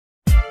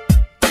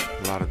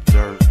A lot of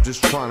dirt.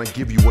 Just trying to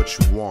give you what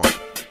you want.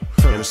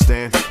 You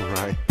understand?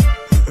 Right?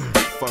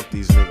 Fuck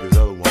these niggas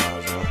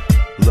otherwise, huh?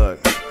 Look.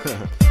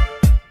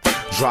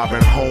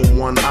 Driving home,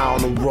 one eye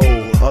on the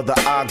road, other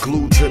eye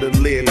glued to the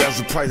lid. That's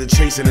the price of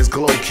chasing this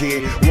glow,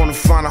 kid. Wanna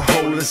find a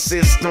hole in the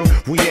system?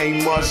 We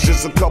ain't much,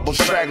 just a couple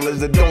stragglers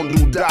that don't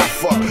do die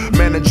fuck.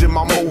 Managing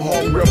my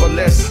mohawk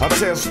reveless. I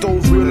tell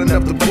stoves real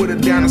enough to put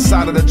it down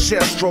inside of the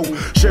chest stroke.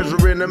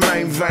 Treasure in the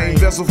main vein,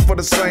 vessel for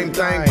the same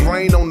thing.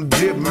 Grain on the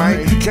dip,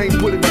 man. Can't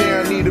put it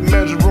down, need a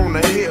measure on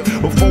the hip.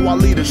 Before I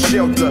leave the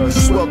shelter,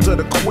 swelter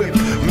the quip.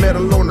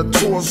 Metal on the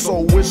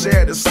torso, wish I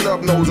had the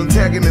snub nose.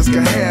 Antagonist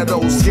can have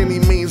those. Skinny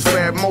means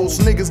fat.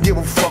 Most niggas give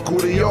a fuck who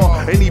they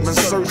are, ain't even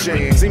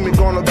searching. Seem it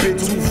gone a bit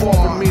too far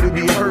for me to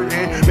be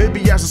hurting.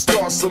 Maybe I should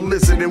start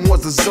soliciting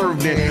what's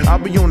deserved in. I'll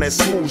be on that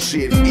smooth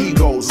shit,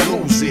 egos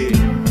lose it.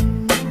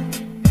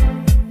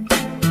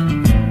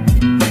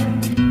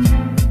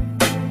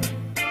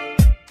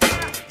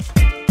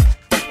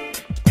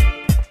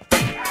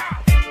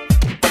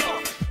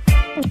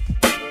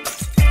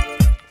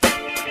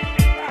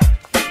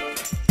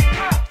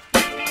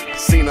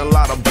 Seen a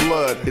lot of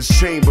blood, it's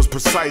Chambers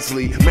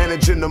precisely.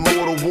 Managing the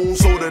mortal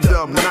wounds, sorted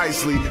up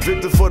nicely.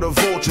 Victor for the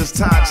vultures,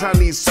 tied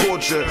Chinese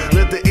torture.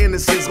 Let the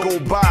innocents go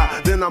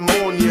by, then I'm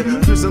on you.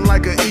 Prison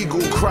like an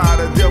eagle cry,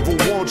 the devil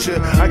want you.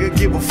 I could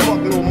give a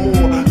fuck no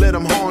more, let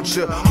him haunt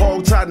you.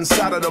 Hog tied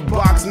inside of the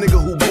box, nigga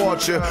who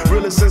bought you.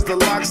 Really since the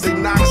locks, they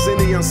knocks in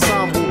the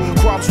ensemble.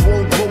 Crops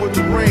won't grow with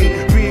the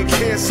rain, being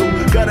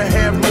canceled. Gotta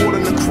have more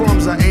than the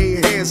crumbs, I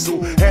ain't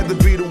Hansel. Had to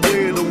be the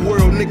way of the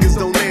world, niggas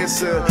don't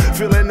answer.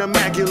 Feeling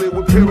immaculate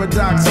with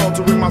paradox,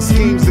 altering my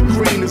schemes. The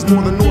green is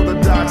more than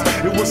orthodox.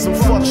 It was some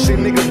fuck shit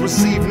niggas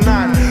receive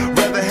not.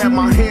 Rather have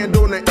my hand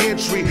on the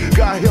entry.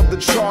 God help the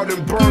chart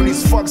and burn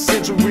these fuck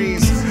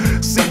centuries.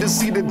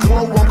 See the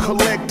glow I'm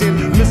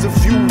collecting. Miss a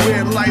few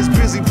red lights,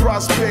 busy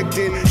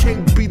prospecting.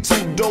 Can't be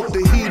too dope to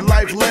heed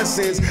life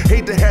lessons.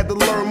 Hate to have to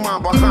learn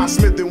mine behind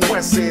Smith and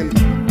Wesson.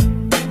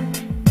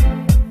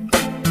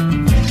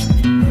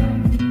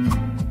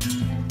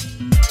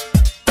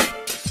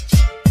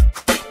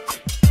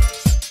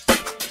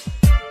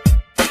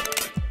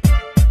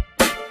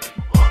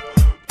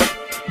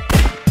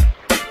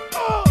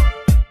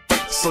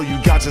 So you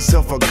got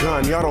yourself a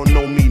gun, y'all don't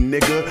know me,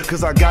 nigga.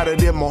 Cause I got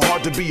it in my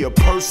heart to be a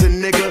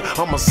person, nigga.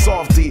 I'm a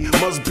softie,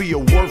 must be a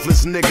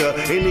worthless nigga.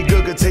 Any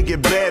good could take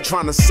it bad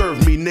trying to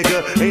serve me,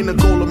 nigga. Ain't a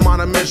goal of mine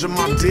to measure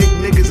my dick,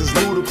 niggas is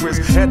ludicrous.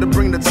 Had to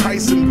bring the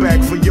Tyson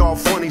back for y'all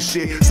funny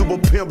shit. Super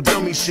pimp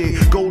dummy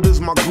shit, gold is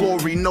my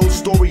glory. No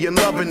story and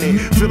loving it.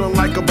 Feeling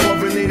like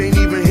above it, ain't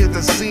even hit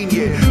the scene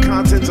yet.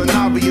 Content's an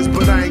obvious,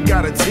 but I ain't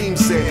got a team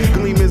set.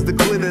 Gleam is the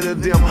glitter to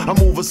them, I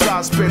move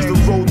aside specs. The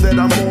road that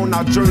I'm on,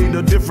 I journey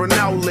to different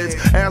outlets.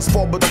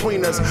 Asphalt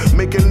between us,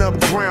 making up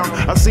ground.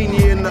 I seen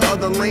you in the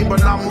other lane,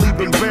 but I'm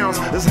leaping bounds.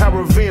 That's how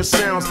revenge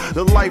sounds.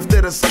 The life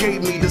that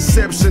escaped me,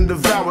 deception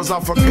devours. I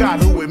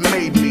forgot who it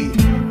made me.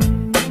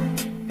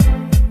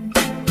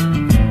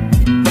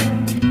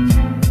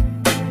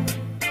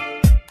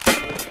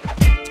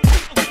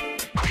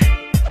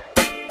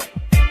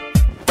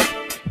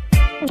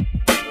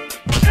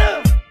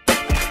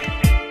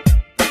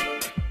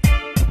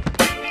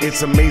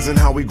 It's amazing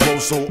how we grow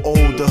so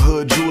old. The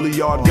hood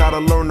Juilliard, gotta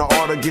learn the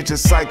art to get your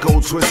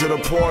psycho twisted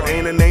apart.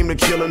 Ain't a name to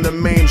killing the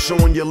maim,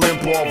 showing your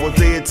limp off. What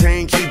they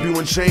attain, keep you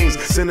in chains.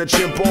 Send a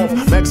chimp off,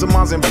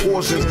 maximizing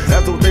portions.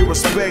 That's what they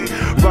respect.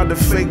 Ride the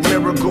fake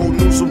marigold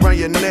noose around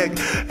your neck.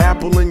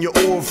 Apple in your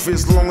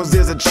orifice, long as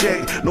there's a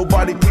check.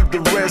 Nobody peep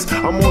the rest.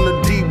 I'm on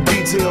the deep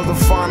details, the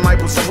fine light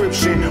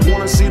prescription.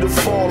 Wanna see the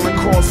fall and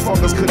cause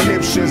fuckers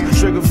conniptions.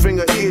 Trigger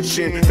finger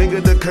itching, think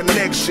of the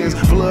connections.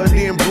 Blood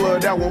in,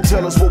 blood out, won't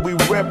tell us what we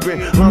reppin'.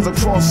 Lines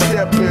across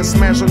stepping,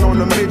 smashing on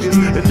the midgets.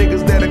 The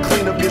niggas that'll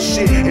clean up your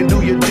shit and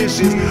do your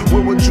dishes.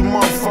 Where would you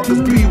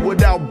motherfuckers be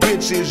without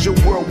bitches? Your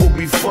world will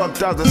be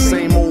fucked out the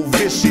same old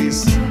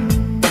vicious.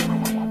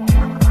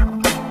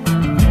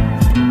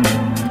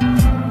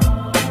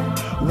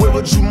 Where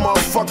would you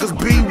motherfuckers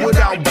be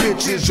without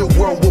bitches? Your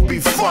world will be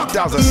fucked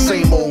out the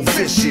same old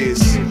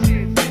vicious.